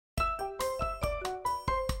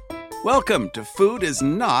Welcome to Food is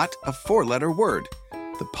Not a Four-Letter Word,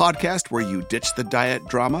 the podcast where you ditch the diet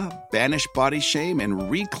drama, banish body shame, and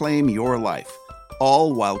reclaim your life,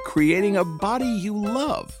 all while creating a body you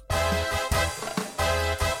love.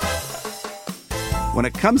 When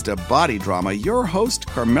it comes to body drama, your host,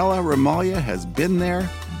 Carmela Ramaglia, has been there,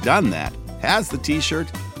 done that, has the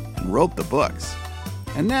t-shirt, and wrote the books.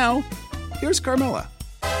 And now, here's Carmela.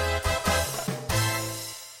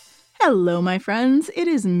 Hello, my friends. It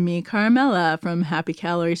is me, Carmela, from Happy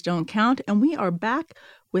Calories Don't Count, and we are back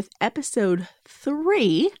with episode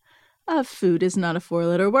 3 of Food is Not a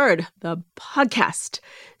Four-Letter Word, the podcast.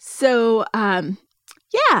 So,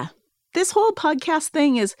 this whole podcast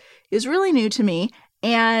thing is really new to me,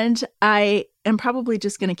 and I am probably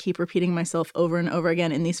just going to keep repeating myself over and over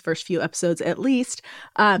again in these first few episodes at least.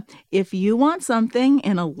 If you want something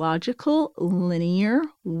in a logical, linear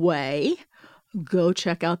way, go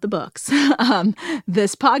check out the books.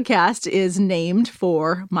 This podcast is named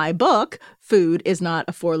for my book, Food is Not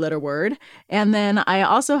a Four-Letter Word. And then I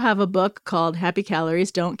also have a book called Happy Calories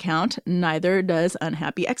Don't Count, Neither Does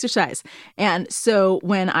Unhappy Exercise. And so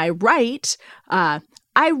when I write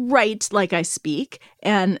like I speak,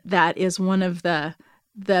 and that is one of the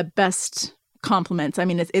best compliments. I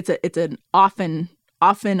mean, it's an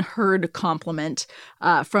often heard compliment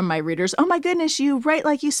from my readers. Oh my goodness, you write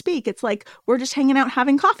like you speak. It's like we're just hanging out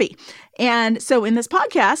having coffee. And so in this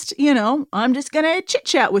podcast, I'm just going to chit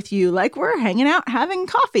chat with you like we're hanging out having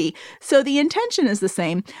coffee. So the intention is the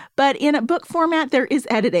same, but in a book format, there is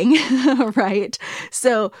editing, right?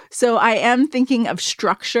 So I am thinking of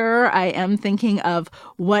structure. I am thinking of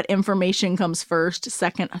what information comes first,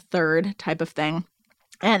 second, third type of thing.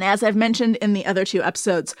 And as I've mentioned in the other 2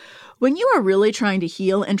 episodes, when you are really trying to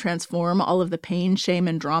heal and transform all of the pain, shame,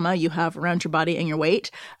 and drama you have around your body and your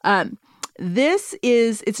weight,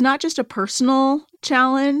 it's not just a personal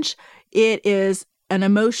challenge. It is an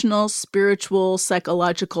emotional, spiritual,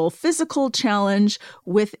 psychological, physical challenge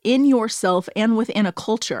within yourself and within a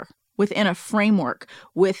culture, within a framework,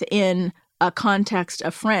 within a context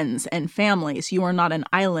of friends and families. You are not an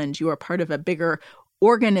island. You are part of a bigger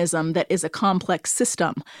organism that is a complex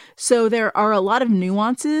system. So there are a lot of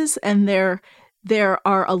nuances, and there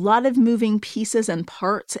are a lot of moving pieces and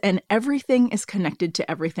parts, and everything is connected to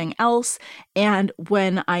everything else. And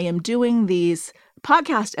when I am doing these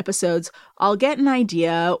podcast episodes, I'll get an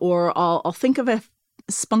idea, or I'll think of a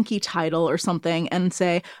spunky title or something and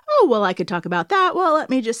say, oh, well, I could talk about that. Well, let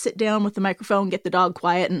me just sit down with the microphone, get the dog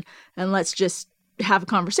quiet, and let's just have a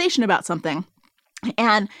conversation about something.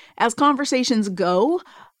 And as conversations go,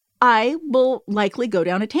 I will likely go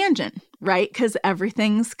down a tangent, right? Because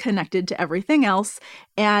everything's connected to everything else.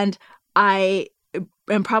 And I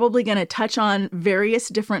am probably going to touch on various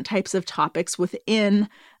different types of topics within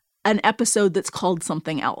an episode that's called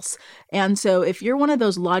something else. And so if you're one of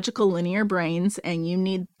those logical linear brains and you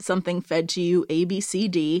need something fed to you, A, B, C,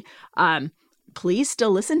 D, please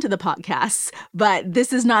still listen to the podcasts, but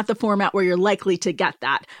this is not the format where you're likely to get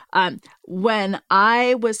that. When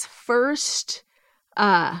I was first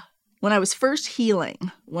healing,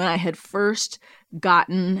 when I had first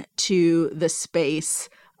gotten to the space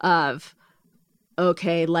of,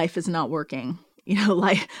 okay, life is not working.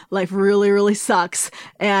 Life really, really sucks,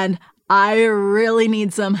 and I really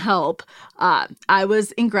need some help. I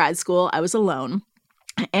was in grad school. I was alone.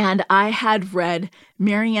 And I had read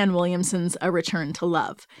Marianne Williamson's A Return to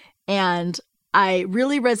Love. And I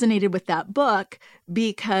really resonated with that book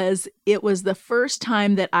because it was the first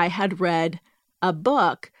time that I had read a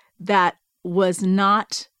book that was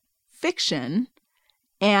not fiction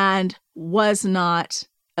and was not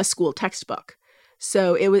a school textbook.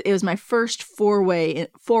 So it was my first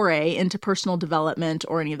foray into personal development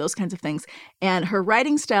or any of those kinds of things. And her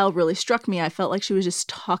writing style really struck me. I felt like she was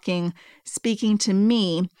just speaking to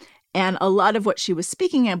me. And a lot of what she was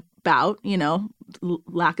speaking about,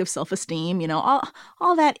 lack of self-esteem,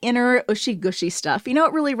 all that inner ushy-gushy stuff, it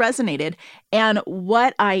really resonated. And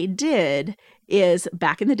what I did is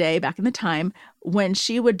back in the time, when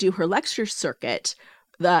she would do her lecture circuit,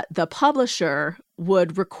 the publisher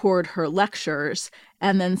would record her lectures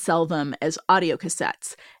and then sell them as audio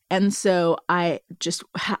cassettes. And so I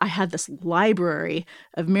had this library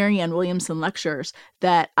of Marianne Williamson lectures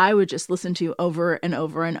that I would just listen to over and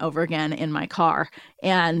over and over again in my car.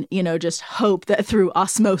 And, just hope that through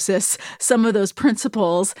osmosis, some of those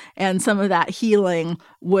principles and some of that healing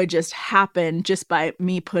would just happen just by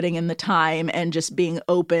me putting in the time and just being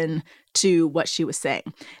open to what she was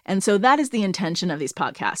saying. And so that is the intention of these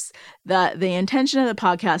podcasts. The intention of the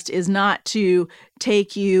podcast is not to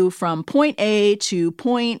take you from point A to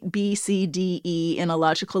point B, C, D, E in a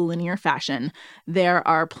logical linear fashion. There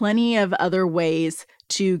are plenty of other ways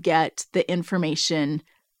to get the information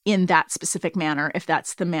in that specific manner, if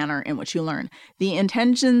that's the manner in which you learn. The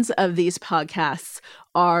intentions of these podcasts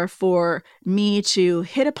are for me to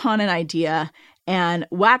hit upon an idea and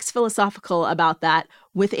wax philosophical about that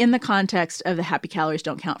within the context of the Happy Calories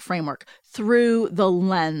Don't Count framework, through the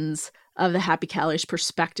lens of the Happy Calories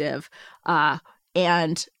perspective,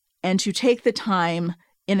 and to take the time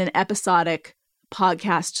in an episodic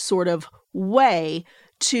podcast sort of way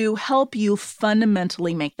to help you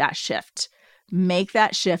fundamentally make that shift. Make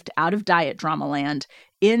that shift out of diet drama land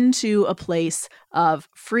into a place of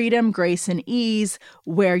freedom, grace, and ease,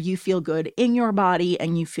 where you feel good in your body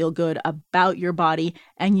and you feel good about your body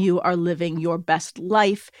and you are living your best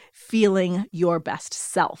life, feeling your best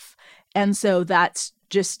self. And so that's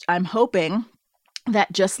just, I'm hoping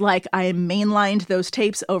that just like I mainlined those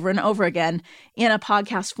tapes over and over again in a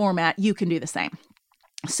podcast format, you can do the same.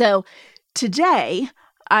 So today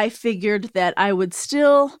I figured that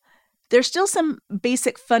there's still some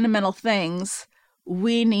basic fundamental things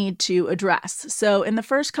we need to address. So in the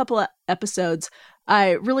first couple of episodes,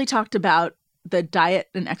 I really talked about the diet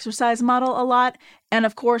and exercise model a lot. And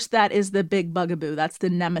of course, that is the big bugaboo. That's the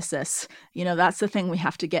nemesis. That's the thing we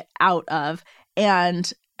have to get out of,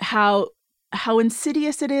 and how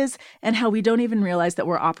insidious it is, and how we don't even realize that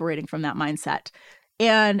we're operating from that mindset.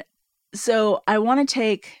 And so I want to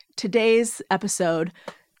take today's episode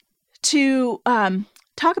to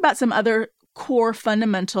talk about some other core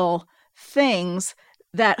fundamental things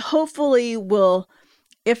that hopefully will,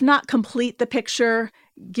 if not complete the picture,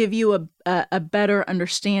 give you a better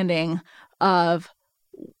understanding of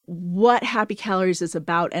what Happy Calories is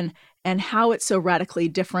about, and how it's so radically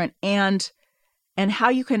different, and how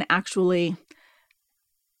you can actually,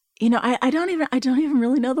 I don't even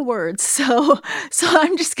really know the words. So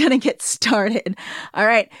I'm just going to get started. All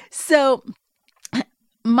right. So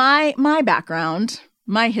my background,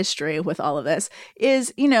 my history with all of this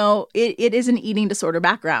is, it is an eating disorder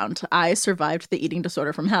background. I survived the eating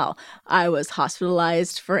disorder from hell. I was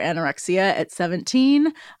hospitalized for anorexia at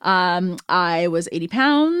 17. I was 80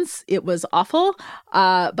 pounds. It was awful.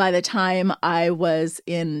 By the time I was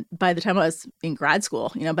in grad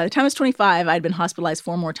school, by the time I was 25, I'd been hospitalized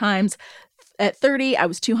 4 more times. At 30, I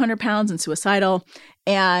was 200 pounds and suicidal.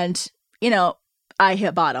 And, I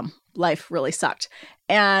hit bottom. Life really sucked.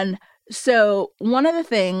 And so one of the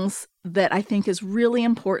things that I think is really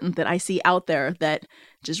important that I see out there that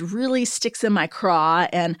just really sticks in my craw,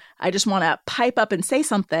 and I just want to pipe up and say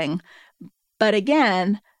something, but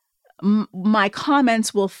again, my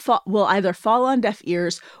comments will either fall on deaf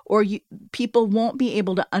ears, or people won't be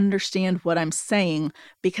able to understand what I'm saying,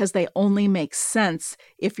 because they only make sense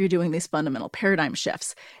if you're doing these fundamental paradigm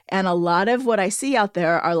shifts. And a lot of what I see out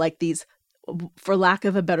there are like these, for lack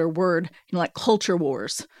of a better word, like culture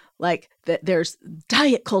wars. Like that, there's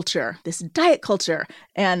this diet culture,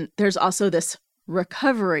 and there's also this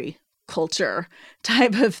recovery culture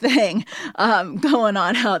type of thing going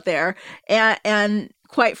on out there. And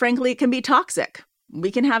quite frankly, it can be toxic.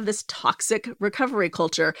 We can have this toxic recovery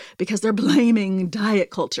culture because they're blaming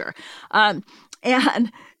diet culture. And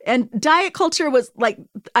diet culture was like,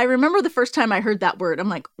 I remember the first time I heard that word, I'm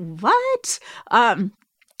like, what?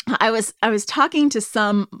 I was talking to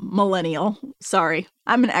some millennial. Sorry,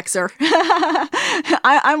 I'm an Xer.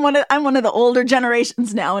 I'm one of the older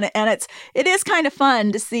generations now, and it is kind of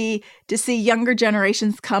fun to see younger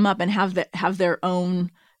generations come up and have their own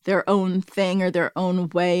thing, or their own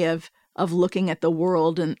way of looking at the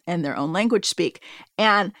world, and their own language speak.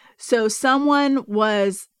 And so someone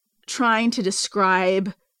was trying to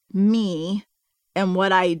describe me and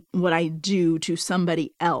what I do to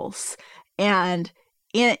somebody else, and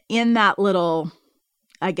in that little,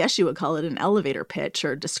 I guess you would call it an elevator pitch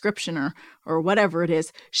or description or whatever it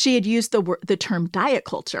is, she had used the term diet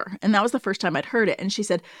culture. And that was the first time I'd heard it. And she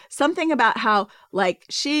said something about how, like,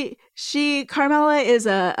 Carmela is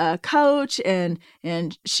a coach, and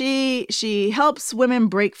she helps women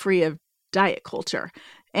break free of diet culture.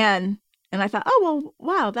 And I thought, oh, well,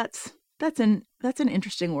 wow, that's an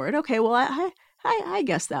interesting word. Okay, well, I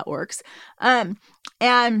guess that works.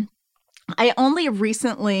 And I only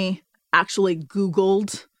recently actually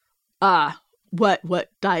Googled what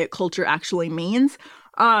diet culture actually means,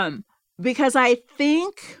 because I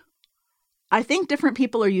think different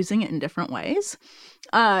people are using it in different ways,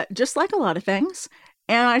 just like a lot of things.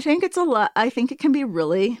 And I think it can be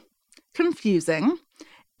really confusing.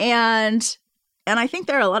 And And I think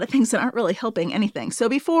there are a lot of things that aren't really helping anything. So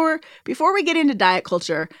before we get into diet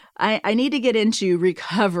culture, I need to get into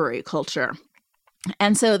recovery culture.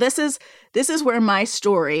 And so this is where my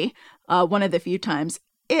story, one of the few times,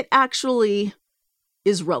 it actually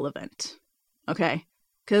is relevant. Okay?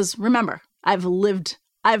 Because remember, I've lived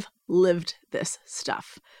this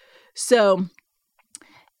stuff. So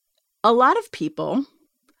a lot of people,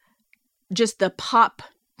 just the pop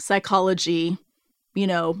psychology,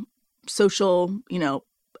 social,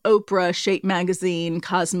 Oprah, Shape Magazine,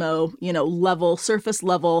 Cosmo, level, surface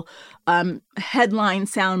level, headline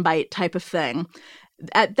soundbite type of thing.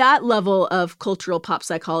 At that level of cultural pop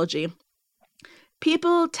psychology,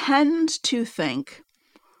 people tend to think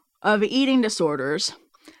of eating disorders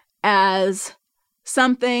as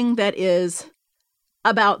something that is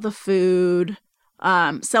about the food.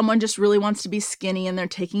 Someone just really wants to be skinny and they're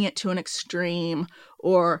taking it to an extreme,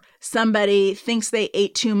 or somebody thinks they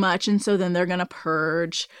ate too much and so then they're going to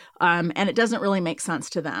purge, and it doesn't really make sense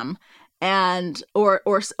to them. And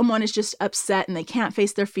or someone is just upset and they can't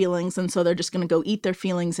face their feelings and so they're just going to go eat their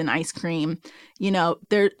feelings in ice cream.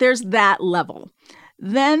 There's that level.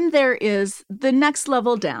 Then there is the next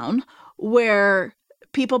level down where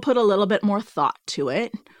people put a little bit more thought to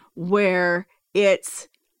it, where it's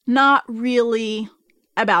not really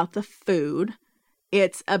about the food.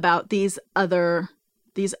 It's about these other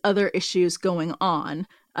issues going on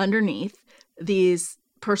underneath, these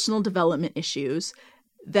personal development issues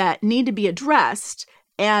that need to be addressed.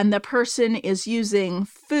 And the person is using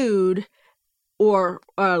food or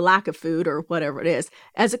lack of food or whatever it is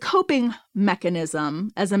as a coping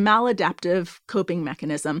mechanism, as a maladaptive coping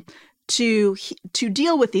mechanism to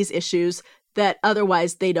deal with these issues that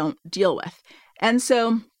otherwise they don't deal with. And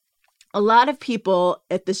so a lot of people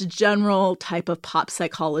at this general type of pop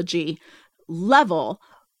psychology level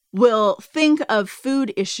will think of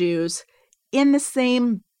food issues in the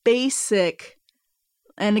same basic,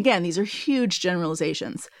 and again, these are huge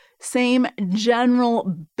generalizations, same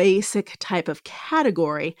general basic type of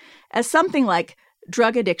category as something like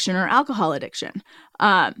drug addiction or alcohol addiction.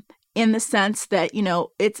 In the sense that,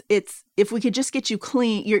 it's if we could just get you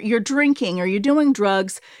clean, you're drinking or you're doing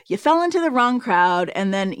drugs, you fell into the wrong crowd,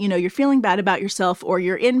 and then, you're feeling bad about yourself or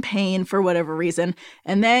you're in pain for whatever reason,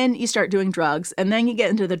 and then you start doing drugs, and then you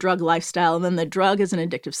get into the drug lifestyle, and then the drug is an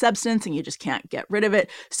addictive substance and you just can't get rid of it.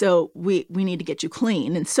 So we need to get you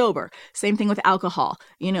clean and sober. Same thing with alcohol,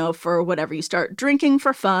 for whatever. You start drinking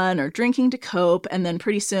for fun or drinking to cope, and then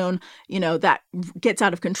pretty soon, that gets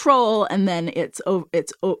out of control, and then it's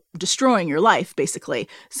destroying your life, basically.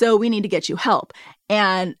 So we need to get you help.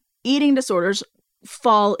 And eating disorders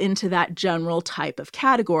fall into that general type of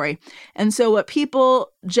category. And so what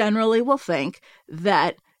people generally will think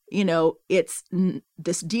that, it's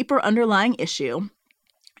this deeper underlying issue,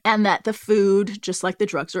 and that the food, just like the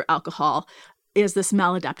drugs or alcohol, is this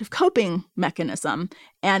maladaptive coping mechanism.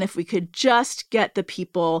 And if we could just get the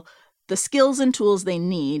people the skills and tools they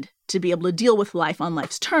need to be able to deal with life on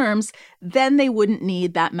life's terms, then they wouldn't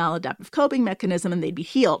need that maladaptive coping mechanism and they'd be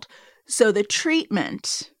healed. So the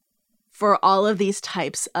treatment for all of these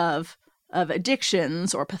types of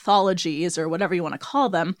addictions or pathologies or whatever you want to call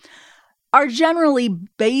them are generally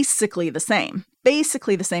basically the same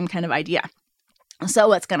kind of idea. So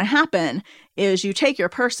what's going to happen is you take your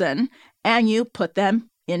person and you put them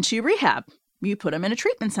into rehab. You put them in a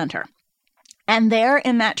treatment center. And there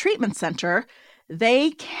in that treatment center,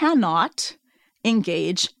 they cannot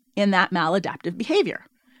engage in that maladaptive behavior.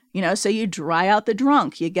 So you dry out the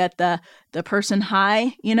drunk, you get the person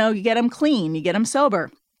high, you get them clean, you get them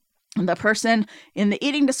sober. And the person in the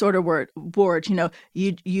eating disorder ward,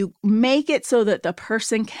 you make it so that the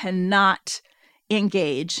person cannot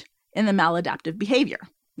engage in the maladaptive behavior.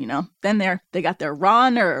 Then they got their raw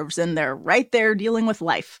nerves and they're right there dealing with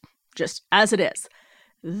life just as it is.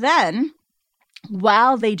 Then,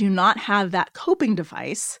 while they do not have that coping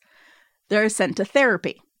device, they're sent to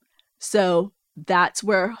therapy. So that's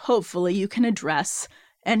where hopefully you can address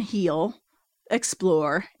and heal,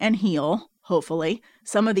 explore and heal, hopefully,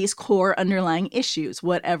 some of these core underlying issues,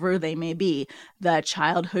 whatever they may be, the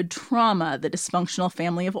childhood trauma, the dysfunctional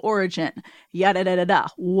family of origin, yada, da, da, da,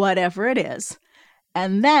 whatever it is.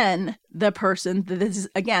 And then the person, this is,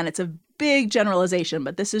 again, it's a big generalization,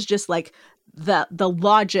 but this is just like the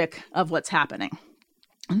logic of what's happening.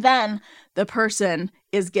 Then the person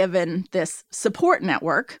is given this support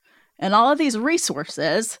network and all of these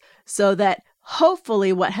resources so that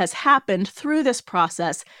hopefully what has happened through this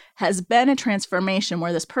process has been a transformation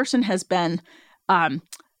where this person has been,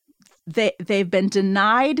 they've been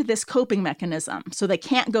denied this coping mechanism, so they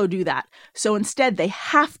can't go do that. So instead, they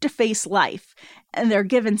have to face life. and they're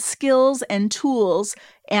given skills and tools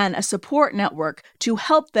and a support network to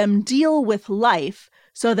help them deal with life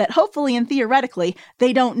so that hopefully and theoretically,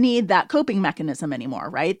 they don't need that coping mechanism anymore,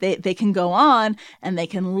 right? They can go on and they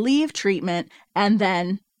can leave treatment and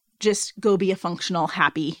then just go be a functional,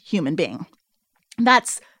 happy human being.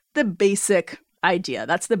 That's the basic idea.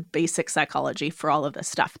 That's the basic psychology for all of this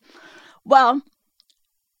stuff. Well,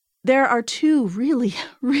 there are two really,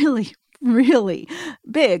 really, really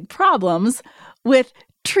big problems with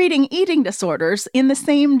treating eating disorders in the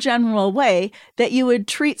same general way that you would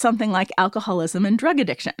treat something like alcoholism and drug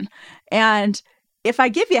addiction. And if I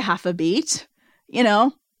give you half a beat,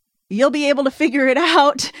 you'll be able to figure it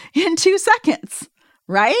out in 2 seconds,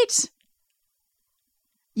 right?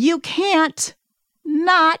 You can't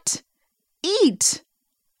not eat.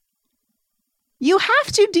 You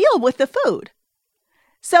have to deal with the food.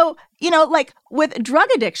 So, like with drug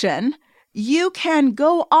addiction, you can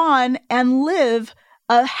go on and live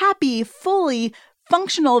a happy, fully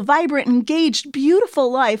functional, vibrant, engaged,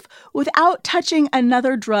 beautiful life without touching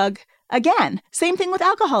another drug again. Same thing with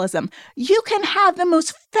alcoholism. You can have the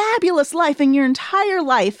most fabulous life in your entire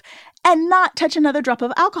life and not touch another drop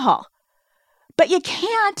of alcohol. But you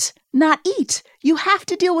can't not eat. You have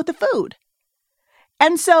to deal with the food.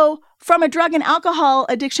 And so from a drug and alcohol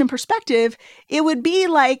addiction perspective, it would be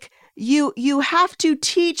like you have to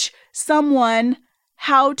teach someone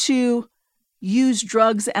how to use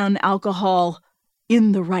drugs and alcohol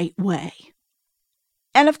in the right way.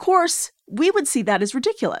 And of course, we would see that as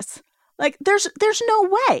ridiculous. Like, there's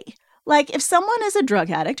no way. Like, if someone is a drug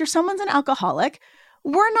addict or someone's an alcoholic,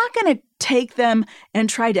 we're not going to take them and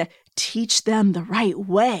try to teach them the right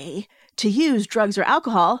way to use drugs or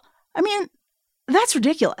alcohol. I mean, that's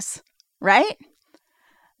ridiculous, right?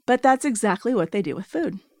 But that's exactly what they do with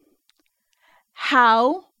food.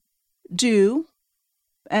 How do,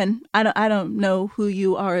 and I don't know who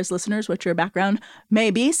you are as listeners, what your background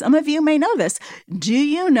may be. Some of you may know this. Do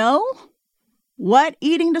you know what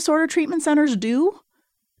eating disorder treatment centers do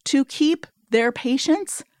to keep their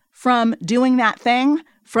patients from doing that thing,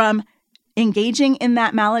 from engaging in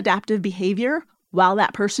that maladaptive behavior while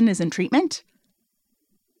that person is in treatment?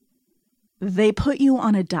 They put you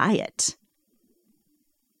on a diet.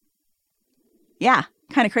 Yeah,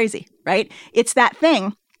 kind of crazy, right? It's that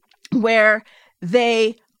thing where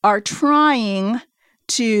they are trying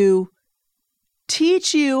to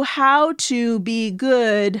teach you how to be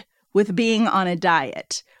good with being on a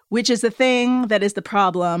diet, which is the thing that is the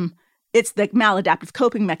problem. It's the maladaptive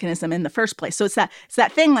coping mechanism in the first place. So it's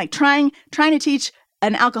that thing like trying to teach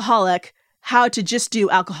an alcoholic how to just do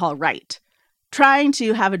alcohol right, trying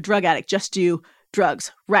to have a drug addict just do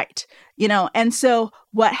drugs right, And so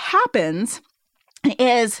what happens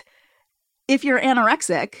is if you're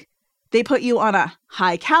anorexic, they put you on a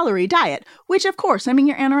high-calorie diet, which, of course, you're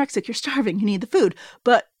anorexic, you're starving, you need the food.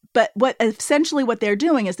 But what they're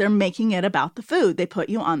doing is they're making it about the food. They put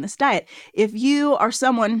you on this diet. If you are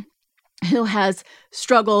someone who has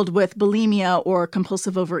struggled with bulimia or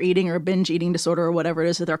compulsive overeating or binge eating disorder or whatever it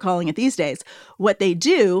is that they're calling it these days, what they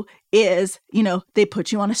do is, they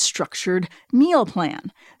put you on a structured meal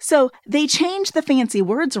plan. So they change the fancy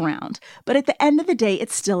words around, but at the end of the day,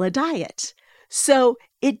 it's still a diet. So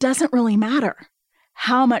it doesn't really matter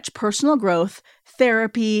how much personal growth,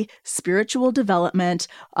 therapy, spiritual development,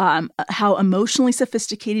 how emotionally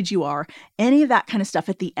sophisticated you are, any of that kind of stuff.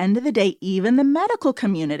 At the end of the day, even the medical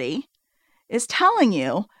community is telling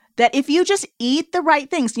you that if you just eat the right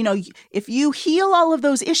things, if you heal all of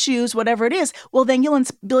those issues, whatever it is, well, then you'll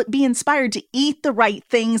be inspired to eat the right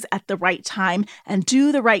things at the right time and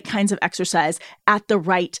do the right kinds of exercise at the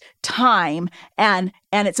right time. And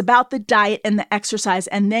it's about the diet and the exercise,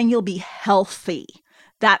 and then you'll be healthy.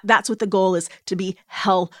 That's what the goal is, to be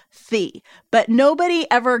healthy. But nobody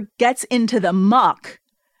ever gets into the muck.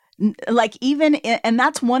 And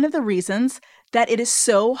that's one of the reasons that it is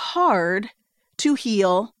so hard to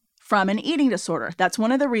heal from an eating disorder. That's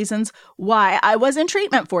one of the reasons why I was in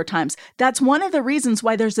treatment 4 times. That's one of the reasons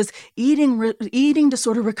why there's this eating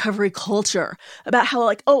disorder recovery culture about how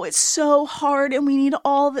it's so hard and we need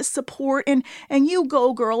all this support and you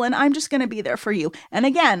go, girl, and I'm just going to be there for you. And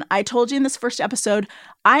again, I told you in this first episode,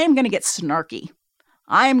 I am going to get snarky.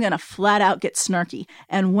 I am going to flat out get snarky.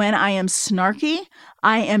 And when I am snarky,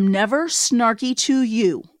 I am never snarky to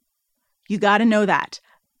you. You got to know that.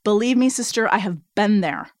 Believe me, sister, I have been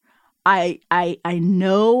there. I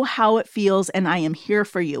know how it feels, and I am here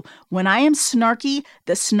for you. When I am snarky,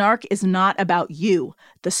 the snark is not about you.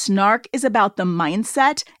 The snark is about the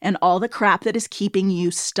mindset and all the crap that is keeping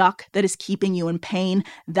you stuck, that is keeping you in pain.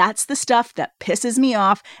 That's the stuff that pisses me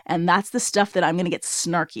off, and that's the stuff that I'm going to get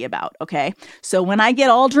snarky about, okay? So when I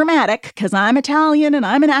get all dramatic, because I'm Italian and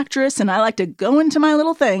I'm an actress and I like to go into my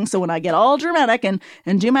little thing, so when I get all dramatic and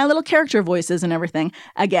do my little character voices and everything,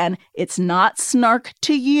 again, it's not snark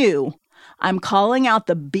to you. I'm calling out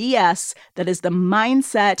the BS that is the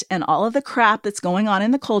mindset and all of the crap that's going on in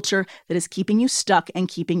the culture that is keeping you stuck and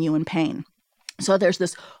keeping you in pain. So there's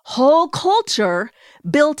this whole culture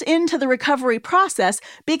built into the recovery process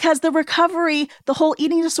because the whole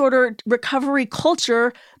eating disorder recovery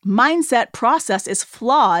culture mindset process is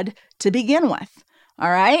flawed to begin with. All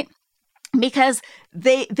right? Because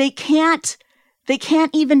they can't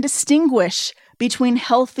even distinguish between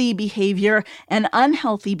healthy behavior and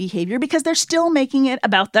unhealthy behavior because they're still making it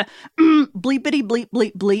about the bleepity bleep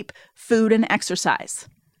bleep bleep food and exercise.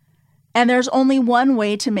 And there's only one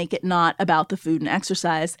way to make it not about the food and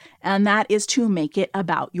exercise, and that is to make it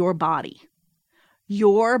about your body.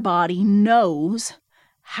 Your body knows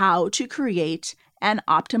how to create an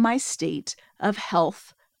optimized state of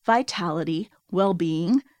health, vitality,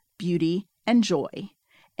 well-being, beauty, and joy.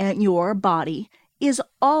 And your body is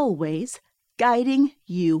always guiding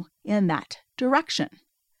you in that direction.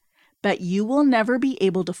 But you will never be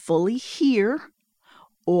able to fully hear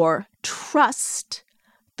or trust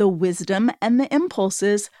the wisdom and the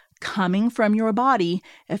impulses coming from your body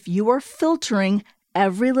if you are filtering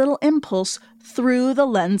every little impulse through the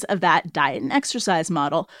lens of that diet and exercise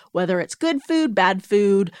model, whether it's good food, bad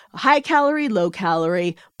food, high calorie, low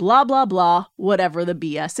calorie, blah, blah, blah, whatever the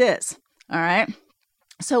BS is. All right.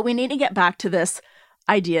 So we need to get back to this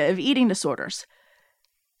idea of eating disorders.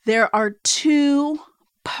 There are two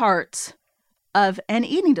parts of an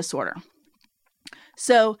eating disorder.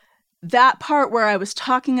 So that part where I was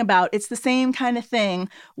talking about, it's the same kind of thing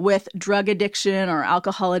with drug addiction or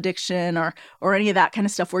alcohol addiction or any of that kind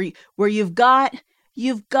of stuff where you've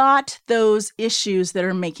got those issues that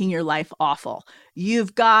are making your life awful.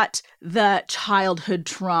 You've got the childhood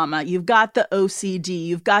trauma, you've got the OCD,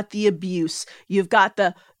 you've got the abuse, you've got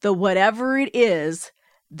the whatever it is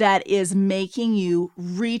that is making you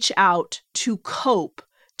reach out to cope,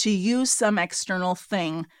 to use some external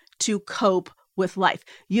thing to cope with life.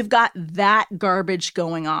 You've got that garbage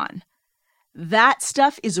going on. That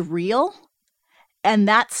stuff is real, and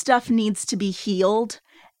that stuff needs to be healed,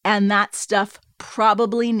 and that stuff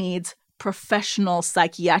probably needs professional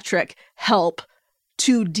psychiatric help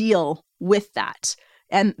to deal with that.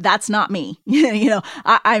 And that's not me.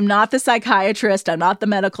 I'm not the psychiatrist. I'm not the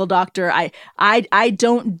medical doctor. I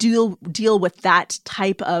don't deal with that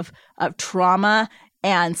type of trauma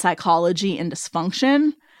and psychology and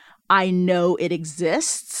dysfunction. I know it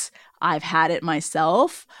exists. I've had it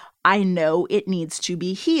myself. I know it needs to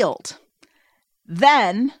be healed.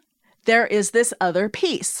 Then there is this other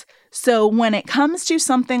piece. So when it comes to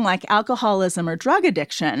something like alcoholism or drug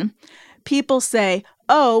addiction, people say,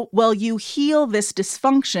 oh, well, you heal this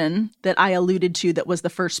dysfunction that I alluded to that was the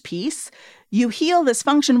first piece. You heal this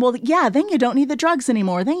function. Well, yeah, then you don't need the drugs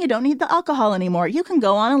anymore. Then you don't need the alcohol anymore. You can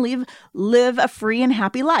go on and live a free and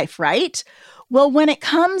happy life, right? Well, when it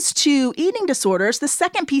comes to eating disorders, the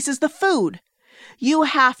second piece is the food. You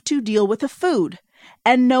have to deal with the food.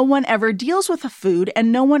 And no one ever deals with the food,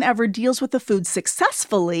 and no one ever deals with the food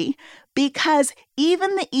successfully because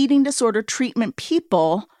even the eating disorder treatment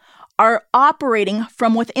people are operating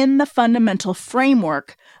from within the fundamental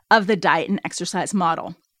framework of the diet and exercise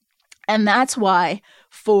model. And that's why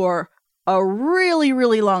for a really,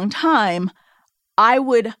 really long time,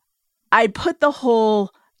 I'd put the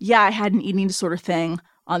whole, I had an eating disorder thing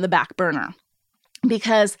on the back burner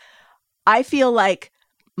because I feel like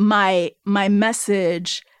my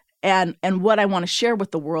message and what I want to share with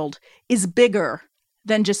the world is bigger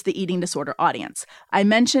than just the eating disorder audience. I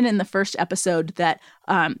mentioned in the first episode that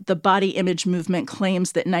the body image movement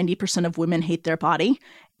claims that 90% of women hate their body.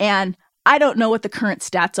 And I don't know what the current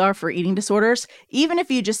stats are for eating disorders. Even if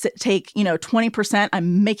you just take, 20%,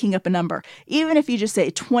 I'm making up a number. Even if you just say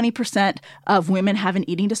 20% of women have an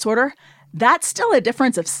eating disorder, that's still a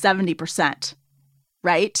difference of 70%,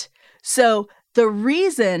 right? So the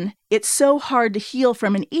reason it's so hard to heal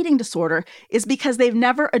from an eating disorder is because they've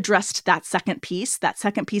never addressed that second piece that's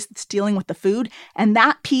dealing with the food. And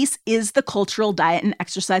that piece is the cultural diet and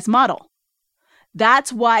exercise model.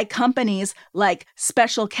 That's why companies like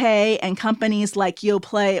Special K and companies like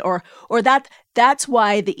Yoplait or that's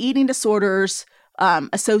why the Eating Disorders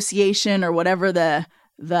Association or whatever the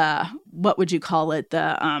what would you call it?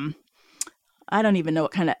 I don't even know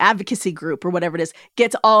what kind of advocacy group or whatever it is,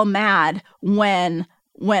 gets all mad when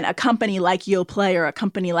a company like Yoplait or a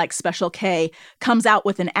company like Special K comes out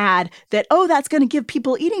with an ad that, oh, that's going to give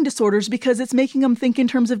people eating disorders because it's making them think in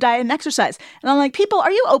terms of diet and exercise. And I'm like, people,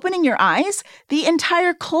 are you opening your eyes? The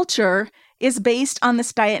entire culture is based on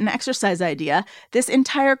this diet and exercise idea. This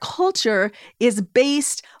entire culture is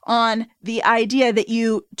based on the idea that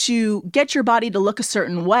to get your body to look a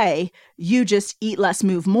certain way, you just eat less,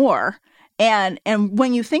 move more. And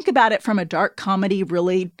when you think about it from a dark comedy,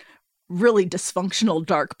 really dysfunctional,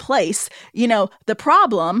 dark place, the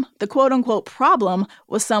problem, the quote unquote problem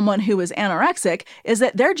with someone who is anorexic is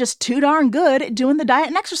that they're just too darn good at doing the diet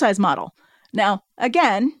and exercise model. Now,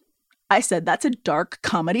 again, I said that's a dark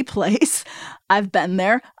comedy place. I've been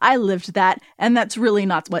there. I lived that. And that's really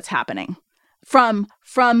not what's happening. From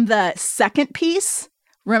the second piece,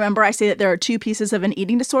 remember I say that there are two pieces of an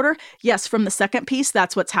eating disorder? Yes, from the second piece,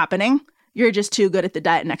 that's what's happening. You're just too good at the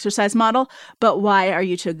diet and exercise model. But why are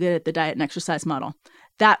you too good at the diet and exercise model?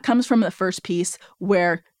 That comes from the first piece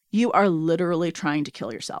where you are literally trying to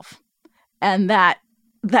kill yourself. And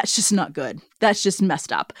that's just not good. That's just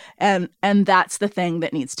messed up. And that's the thing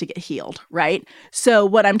that needs to get healed, right? So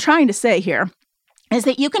what I'm trying to say here is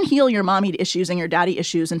that you can heal your mommy issues and your daddy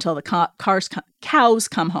issues until the cows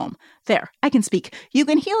come home. There, I can speak. You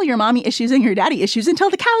can heal your mommy issues and your daddy issues until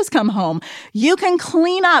the cows come home. You can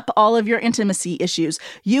clean up all of your intimacy issues.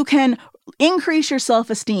 You can increase your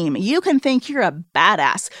self-esteem. You can think you're a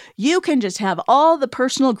badass. You can just have all the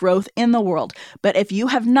personal growth in the world. But if you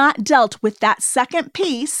have not dealt with that second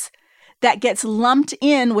piece that gets lumped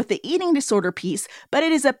in with the eating disorder piece, but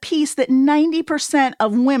it is a piece that 90%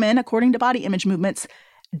 of women, according to body image movements,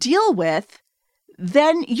 deal with,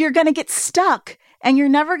 then you're going to get stuck and you're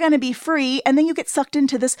never going to be free. And then you get sucked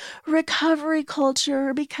into this recovery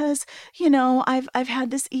culture because, I've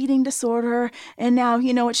had this eating disorder and now,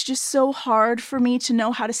 it's just so hard for me to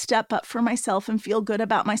know how to step up for myself and feel good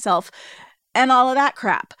about myself and all of that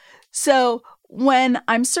crap. So when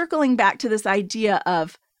I'm circling back to this idea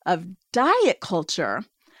of diet culture,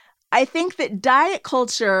 I think that diet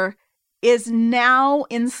culture is now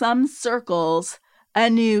in some circles a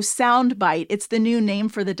new soundbite. It's the new name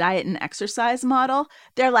for the diet and exercise model.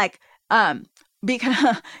 They're like,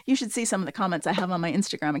 because you should see some of the comments I have on my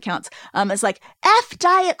Instagram accounts. It's like F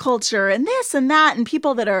diet culture and this and that, and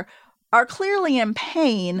people that are clearly in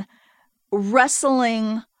pain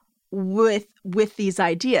wrestling with these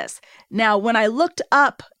ideas. Now, when I looked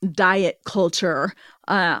up diet culture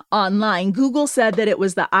online, Google said that it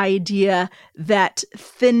was the idea that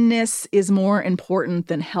thinness is more important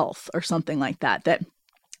than health or something like that, that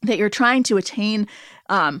you're trying to attain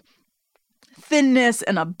thinness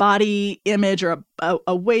and a body image or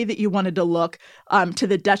a way that you wanted to look to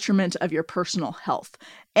the detriment of your personal health.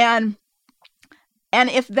 And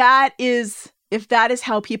if that is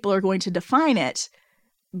how people are going to define it,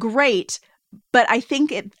 great. But I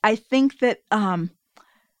think that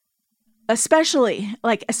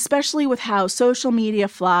especially with how social media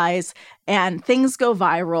flies and things go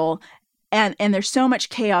viral and there's so much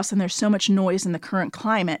chaos and there's so much noise in the current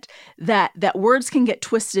climate that words can get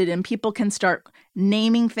twisted and people can start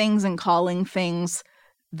naming things and calling things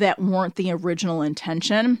that weren't the original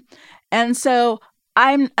intention. And so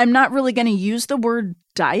I'm not really going to use the word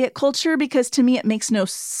diet culture because to me it makes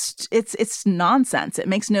it's nonsense. It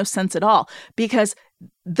makes no sense at all because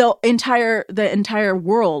the entire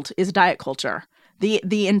world is diet culture.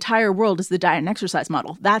 The entire world is the diet and exercise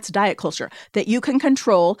model. That's diet culture, that you can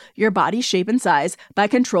control your body's shape and size by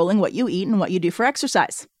controlling what you eat and what you do for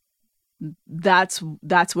exercise. That's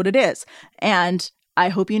what it is. And I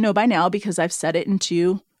hope you know by now, because I've said it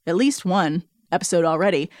into at least one episode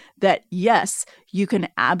already, that yes, you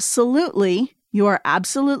are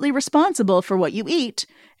absolutely responsible for what you eat,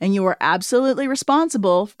 and you are absolutely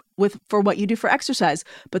responsible for what you do for exercise.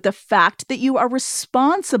 But the fact that you are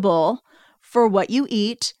responsible for what you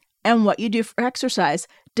eat and what you do for exercise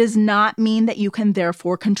does not mean that you can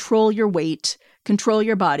therefore control your weight, control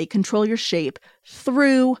your body, control your shape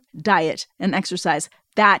through diet and exercise.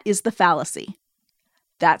 That is the fallacy.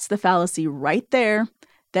 That's the fallacy right there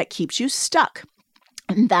that keeps you stuck.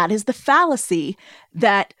 And that is the fallacy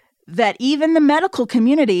that even the medical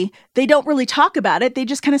community, they don't really talk about it. They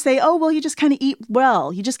just kind of say, oh, well, you just kind of eat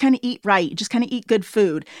well. You just kind of eat right. You just kind of eat good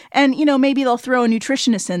food. And, maybe they'll throw a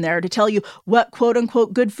nutritionist in there to tell you what quote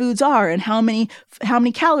unquote good foods are and how many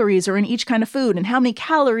calories are in each kind of food and how many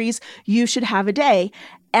calories you should have a day.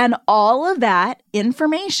 And all of that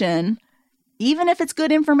information, even if it's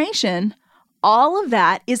good information, all of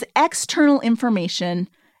that is external information.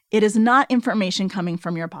 It is not information coming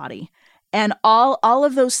from your body. And all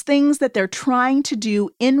of those things that they're trying to do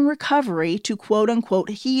in recovery to quote unquote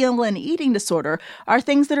heal an eating disorder are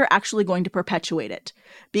things that are actually going to perpetuate it.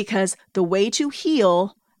 Because the way to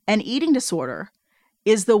heal an eating disorder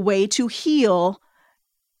is the way to heal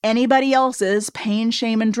anybody else's pain,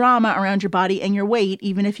 shame, and drama around your body and your weight,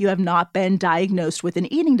 even if you have not been diagnosed with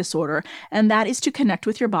an eating disorder. And that is to connect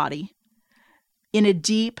with your body in a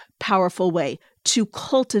deep, powerful way, to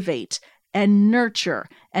cultivate and nurture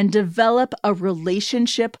and develop a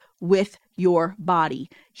relationship with your body.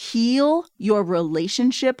 Heal your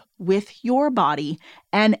relationship with your body,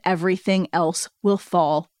 and everything else will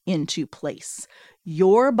fall into place.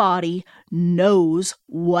 Your body knows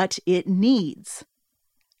what it needs.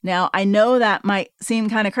 Now, I know that might seem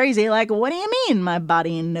kind of crazy, like, what do you mean my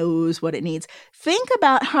body knows what it needs? Think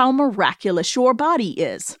about how miraculous your body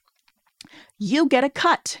is. You get a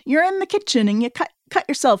cut. You're in the kitchen and you cut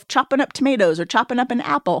yourself chopping up tomatoes or chopping up an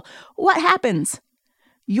apple. What happens?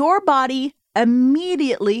 Your body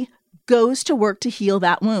immediately goes to work to heal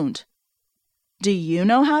that wound. Do you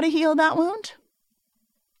know how to heal that wound?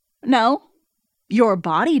 No, your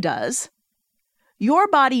body does. Your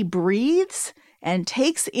body breathes and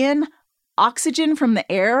takes in oxygen from the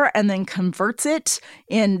air and then converts it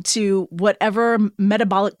into whatever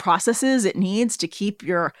metabolic processes it needs to keep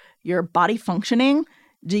your body functioning.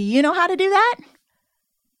 Do you know how to do that?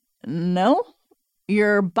 No,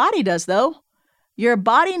 your body does though. Your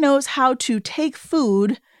body knows how to take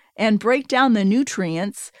food and break down the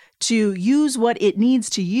nutrients to use what it needs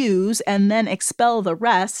to use and then expel the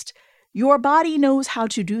rest. Your body knows how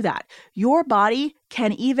to do that. Your body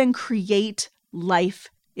can even create life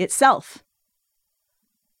itself.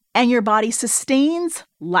 And your body sustains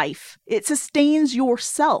life. It sustains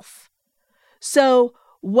yourself. So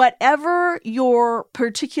whatever your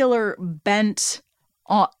particular bent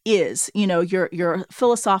is, your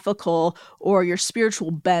philosophical or your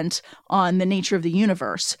spiritual bent on the nature of the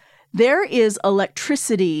universe, there is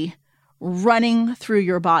electricity running through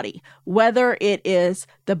your body, whether it is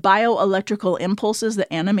the bioelectrical impulses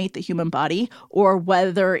that animate the human body, or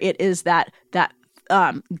whether it is that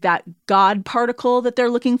God particle that they're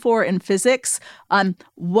looking for in physics.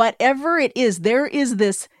 Whatever it is, there is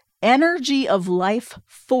this energy of life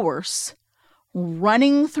force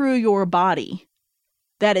running through your body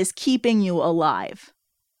that is keeping you alive.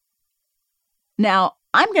 Now,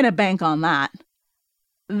 I'm going to bank on that.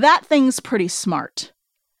 That thing's pretty smart.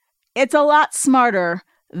 It's a lot smarter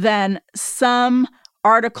than some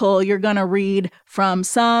article you're going to read from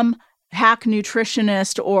some hack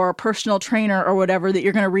nutritionist or personal trainer or whatever that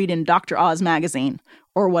you're going to read in Dr. Oz magazine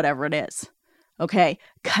or whatever it is. Okay?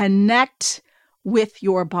 Connect with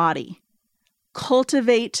your body.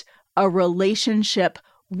 Cultivate a relationship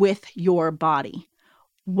with your body.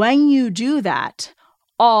 When you do that,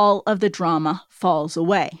 all of the drama falls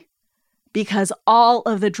away, because all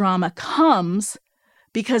of the drama comes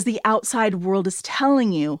because the outside world is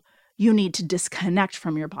telling you you need to disconnect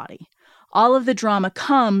from your body. All of the drama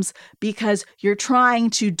comes because you're trying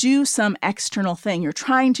to do some external thing. You're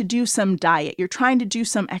trying to do some diet. You're trying to do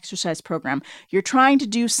some exercise program. You're trying to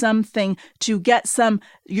do something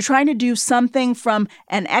you're trying to do something from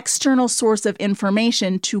an external source of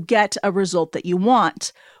information to get a result that you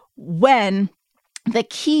want. When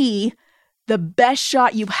the best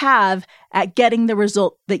shot you have at getting the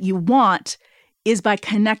result that you want is by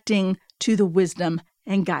connecting to the wisdom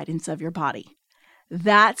and guidance of your body.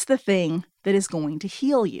 That's the thing that is going to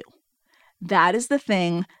heal you. That is the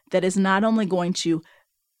thing that is not only going to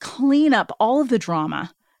clean up all of the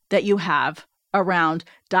drama that you have around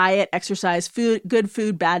diet, exercise, food, good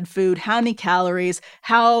food, bad food, how many calories,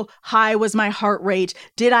 how high was my heart rate,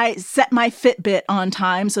 did I set my Fitbit on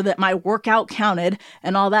time so that my workout counted,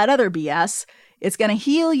 and all that other BS. It's going to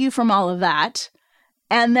heal you from all of that.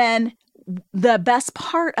 And then the best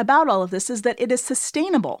part about all of this is that it is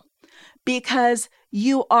sustainable, because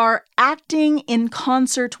you are acting in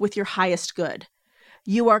concert with your highest good.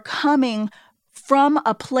 You are coming from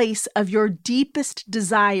a place of your deepest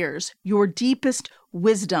desires, your deepest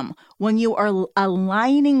wisdom. When you are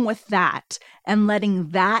aligning with that and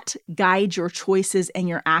letting that guide your choices and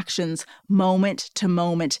your actions moment to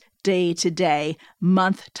moment, day to day,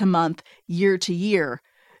 month to month, year to year,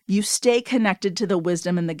 you stay connected to the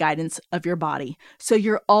wisdom and the guidance of your body. So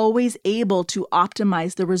you're always able to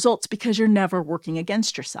optimize the results because you're never working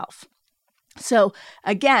against yourself. So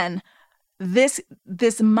again, this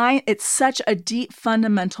mind, it's such a deep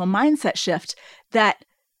fundamental mindset shift that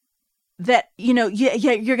you're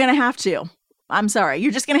going to have to. I'm sorry,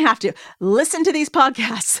 you're just going to have to listen to these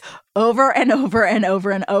podcasts over and over and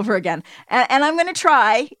over and over again. And I'm going to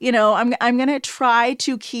try, I'm going to try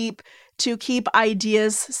to keep to keep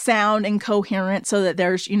ideas sound and coherent so that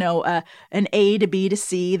there's, an A to B to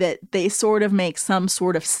C, that they sort of make some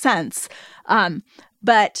sort of sense.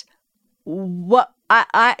 But what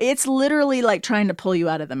it's literally like trying to pull you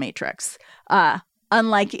out of the matrix.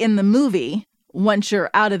 Unlike in the movie, once you're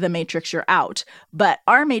out of the matrix, you're out. But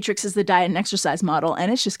our matrix is the diet and exercise model,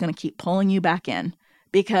 and it's just going to keep pulling you back in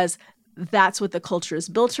because that's what the culture is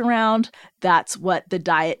built around. That's what the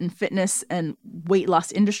diet and fitness and weight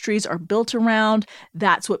loss industries are built around.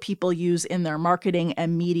 That's what people use in their marketing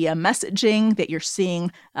and media messaging that you're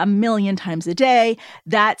seeing a million times a day.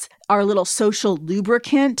 That's our little social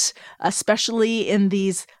lubricant, especially in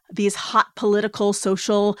these hot political,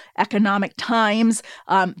 social, economic times.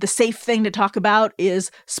 The safe thing to talk about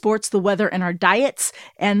is sports, the weather, and our diets.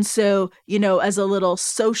 And so, as a little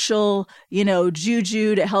social,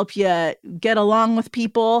 juju to help you get along with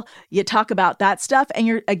people, you talk about that stuff. And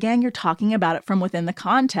you're talking about it from within the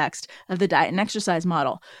context of the diet and exercise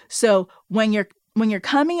model. So when you're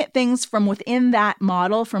coming at things from within that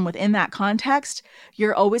model, from within that context,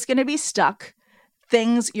 you're always going to be stuck.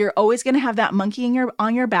 You're always going to have that monkey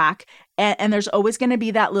on your back, and there's always going to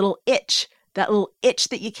be that little itch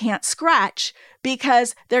that you can't scratch,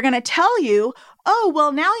 because they're going to tell you, oh,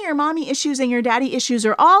 well, now your mommy issues and your daddy issues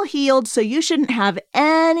are all healed, so you shouldn't have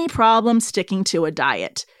any problem sticking to a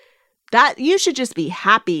diet. That you should just be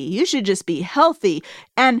happy. You should just be healthy.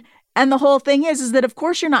 And the whole thing is that, of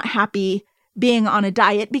course, you're not happy being on a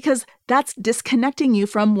diet, because that's disconnecting you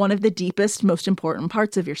from one of the deepest, most important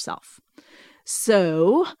parts of yourself.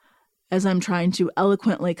 So, as I'm trying to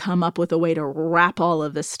eloquently come up with a way to wrap all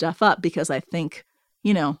of this stuff up, because I think,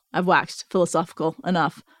 I've waxed philosophical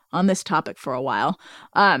enough on this topic for a while,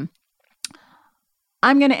 I'm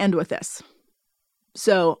going to end with this.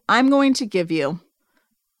 So, I'm going to give you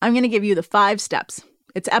the 5 steps.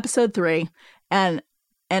 It's episode 3. And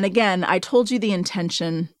again, I told you the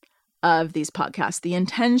intention of these podcasts. The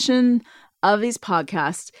intention of these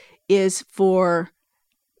podcasts is for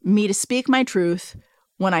me to speak my truth.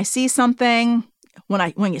 When I see something,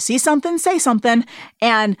 when you see something, say something.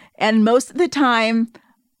 And most of the time,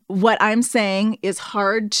 what I'm saying is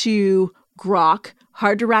hard to grok,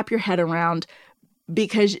 hard to wrap your head around,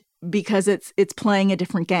 because it's playing a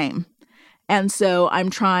different game. And so I'm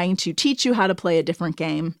trying to teach you how to play a different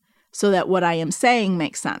game so that what I am saying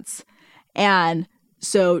makes sense. And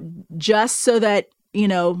so just so that, you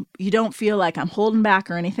don't feel like I'm holding back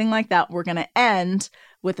or anything like that, we're going to end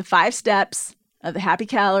with the 5 steps of the Happy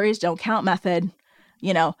Calories Don't Count method.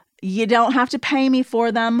 You don't have to pay me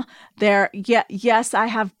for them. Yes, I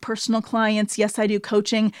have personal clients. Yes, I do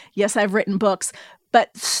coaching. Yes, I've written books.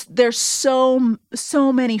 But there's so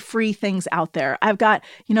many free things out there. I've got,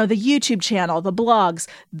 the YouTube channel, the blogs,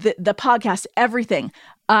 the podcast, everything.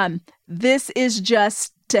 This is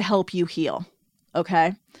just to help you heal.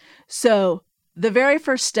 Okay? So the very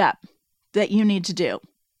first step that you need to do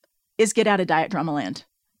is get out of diet drama land.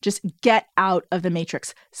 Just get out of the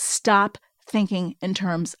matrix. Stop thinking in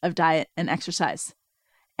terms of diet and exercise.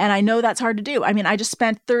 And I know that's hard to do. I mean, I just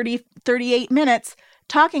spent 38 minutes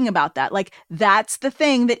talking about that. Like, that's the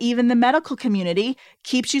thing that even the medical community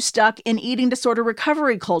keeps you stuck in eating disorder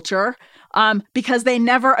recovery culture, because they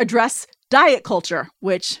never address diet culture,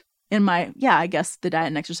 which I guess the diet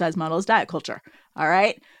and exercise model is diet culture. All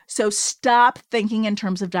right. So stop thinking in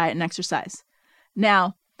terms of diet and exercise.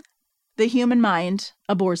 Now, the human mind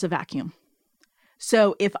abhors a vacuum.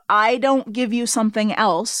 So if I don't give you something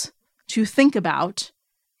else to think about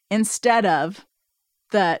instead of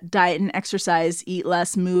the diet and exercise, eat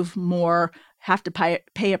less, move more, have to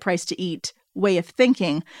pay a price to eat way of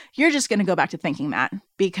thinking, you're just going to go back to thinking that,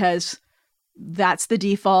 because that's the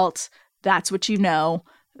default. That's what you know.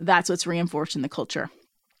 That's what's reinforced in the culture.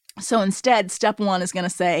 So instead, step 1 is going to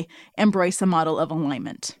say, embrace a model of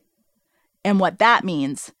alignment. And what that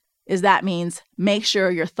means is make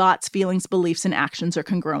sure your thoughts, feelings, beliefs, and actions are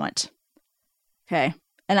congruent. Okay.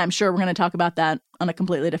 And I'm sure we're going to talk about that on a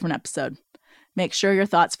completely different episode. Make sure your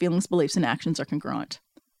thoughts, feelings, beliefs, and actions are congruent.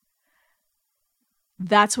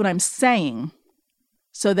 That's what I'm saying,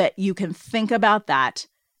 so that you can think about that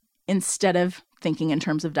instead of thinking in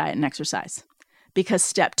terms of diet and exercise. Because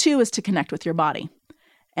step 2 is to connect with your body.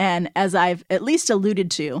 And as I've at least alluded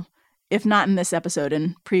to, if not in this episode,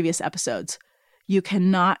 in previous episodes, you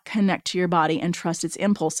cannot connect to your body and trust its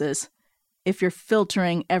impulses if you're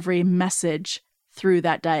filtering every message through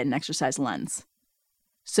that diet and exercise lens.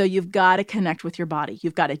 So you've got to connect with your body.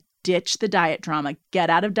 You've got to ditch the diet drama, get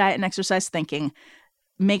out of diet and exercise thinking,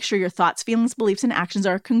 make sure your thoughts, feelings, beliefs, and actions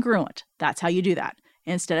are congruent. That's how you do that.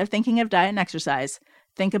 Instead of thinking of diet and exercise,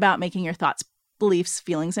 think about making your thoughts beliefs,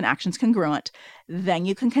 feelings, and actions congruent, then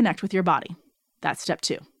you can connect with your body. That's step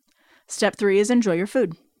 2. Step 3 is enjoy your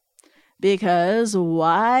food. Because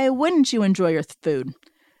why wouldn't you enjoy your food?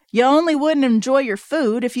 You only wouldn't enjoy your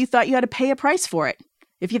food if you thought you had to pay a price for it,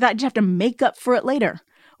 if you thought you'd have to make up for it later,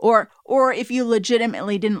 or if you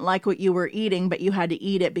legitimately didn't like what you were eating, but you had to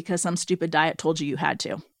eat it because some stupid diet told you had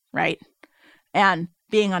to, right? And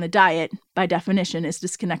being on a diet, by definition, is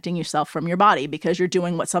disconnecting yourself from your body because you're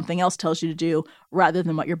doing what something else tells you to do rather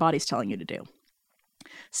than what your body's telling you to do.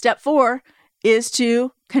 Step 4 is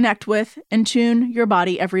to connect with and tune your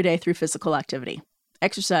body every day through physical activity.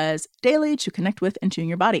 Exercise daily to connect with and tune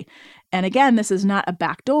your body. And again, this is not a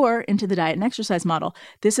backdoor into the diet and exercise model.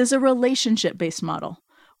 This is a relationship-based model.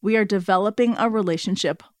 We are developing a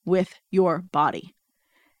relationship with your body.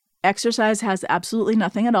 Exercise has absolutely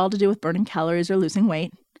nothing at all to do with burning calories or losing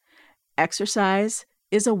weight. Exercise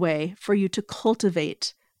is a way for you to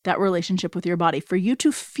cultivate that relationship with your body, for you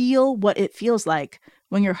to feel what it feels like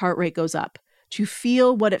when your heart rate goes up, to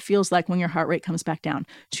feel what it feels like when your heart rate comes back down,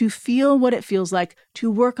 to feel what it feels like to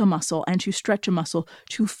work a muscle and to stretch a muscle,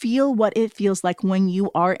 to feel what it feels like when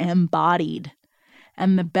you are embodied.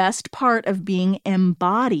 And the best part of being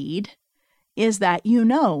embodied is that you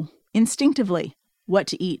know instinctively what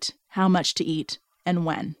to eat, how much to eat, and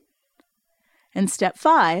when. And step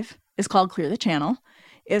 5 is called Clear the Channel.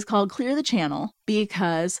 It's called Clear the Channel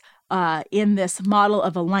because in this model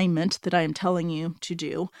of alignment that I am telling you to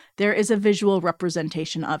do, there is a visual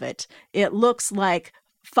representation of it. It looks like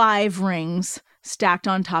 5 rings stacked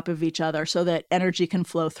on top of each other so that energy can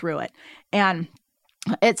flow through it. And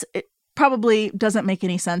it probably doesn't make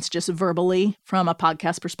any sense just verbally from a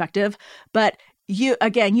podcast perspective, but you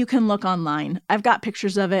can look online. I've got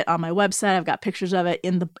pictures of it on my website. I've got pictures of it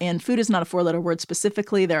in Food is Not a 4-Letter Word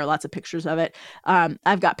specifically. There are lots of pictures of it.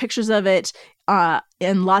 I've got pictures of it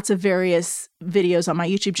in lots of various videos on my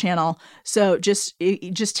YouTube channel. So just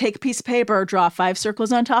take a piece of paper, draw 5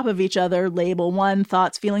 circles on top of each other, label 1,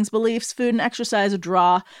 thoughts, feelings, beliefs, food, and exercise,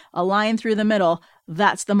 draw a line through the middle.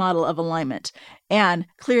 That's the model of alignment. And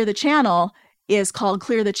Clear the Channel is called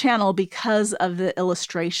Clear the Channel because of the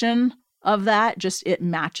illustration of that, just it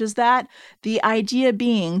matches that. The idea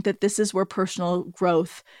being that this is where personal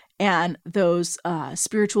growth and those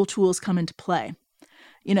spiritual tools come into play.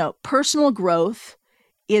 You know, personal growth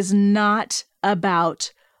is not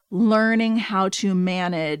about learning how to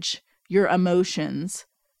manage your emotions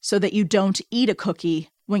so that you don't eat a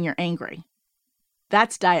cookie when you're angry.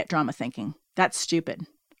 That's diet drama thinking. That's stupid.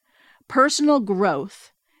 Personal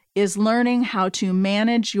growth is learning how to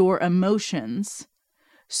manage your emotions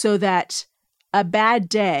so that a bad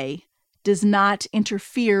day does not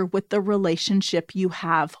interfere with the relationship you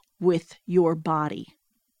have with your body.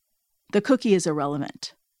 The cookie is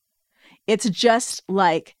irrelevant. It's just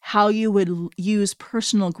like how you would use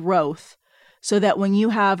personal growth so that when you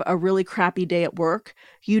have a really crappy day at work,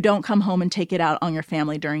 you don't come home and take it out on your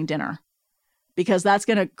family during dinner, because that's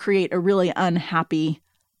going to create a really unhappy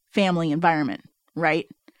family environment, right?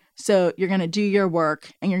 So you're going to do your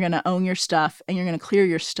work and you're going to own your stuff and you're going to clear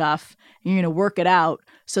your stuff and you're going to work it out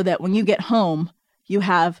so that when you get home, you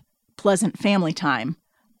have pleasant family time,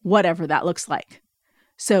 whatever that looks like.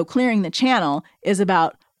 So clearing the channel is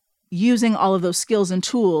about using all of those skills and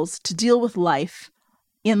tools to deal with life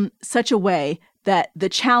in such a way that the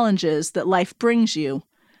challenges that life brings you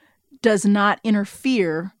does not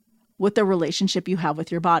interfere with the relationship you have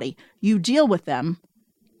with your body. You deal with them,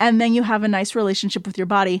 and then you have a nice relationship with your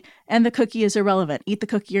body, and the cookie is irrelevant. Eat the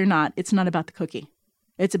cookie or not, it's not about the cookie.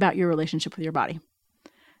 It's about your relationship with your body.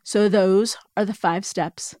 So those are the 5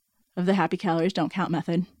 steps of the Happy Calories Don't Count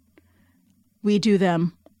method. We do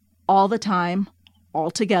them all the time, all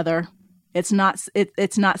together. It's not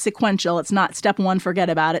sequential. It's not step 1, forget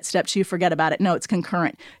about it. Step 2, forget about it. No, it's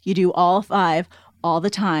concurrent. You do all 5 all the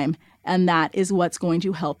time, and that is what's going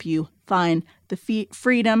to help you find the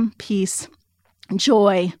freedom, peace,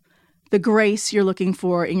 joy, the grace you're looking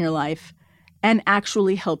for in your life, and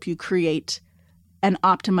actually help you create an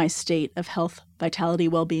optimized state of health, vitality,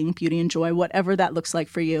 well-being, beauty, and joy, whatever that looks like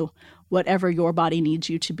for you, whatever your body needs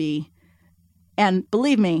you to be. And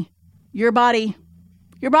believe me, your body,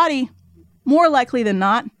 more likely than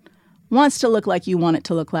not, wants to look like you want it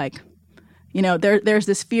to look like. You know, there's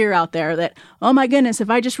this fear out there that, oh my goodness, if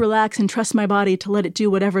I just relax and trust my body to let it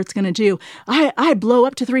do whatever it's going to do, I blow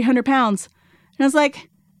up to 300 pounds. And I was like,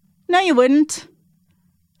 no, you wouldn't.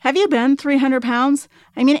 Have you been 300 pounds?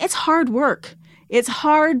 I mean, it's hard work. It's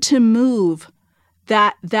hard to move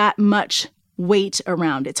that much weight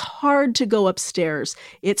around. It's hard to go upstairs.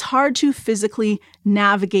 It's hard to physically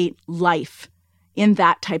navigate life in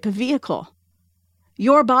that type of vehicle.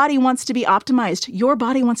 Your body wants to be optimized. Your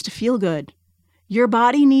body wants to feel good. Your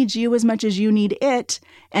body needs you as much as you need it,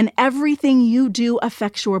 and everything you do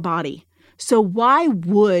affects your body. So why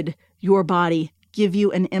would your body give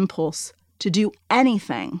you an impulse to do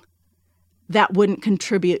anything that wouldn't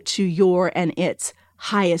contribute to your and its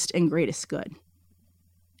highest and greatest good?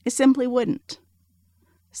 It simply wouldn't.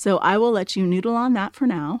 So I will let you noodle on that for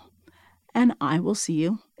now, and I will see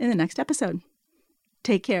you in the next episode.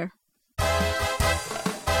 Take care.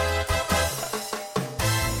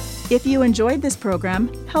 If you enjoyed this program,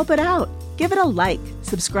 help it out. Give it a like,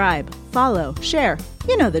 subscribe, follow, share.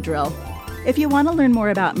 You know the drill. If you want to learn more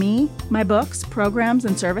about me, my books, programs,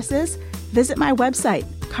 and services, visit my website,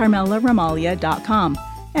 carmelaramalia.com.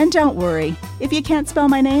 And don't worry, if you can't spell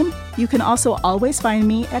my name, you can also always find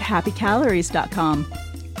me at happycalories.com.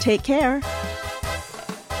 Take care.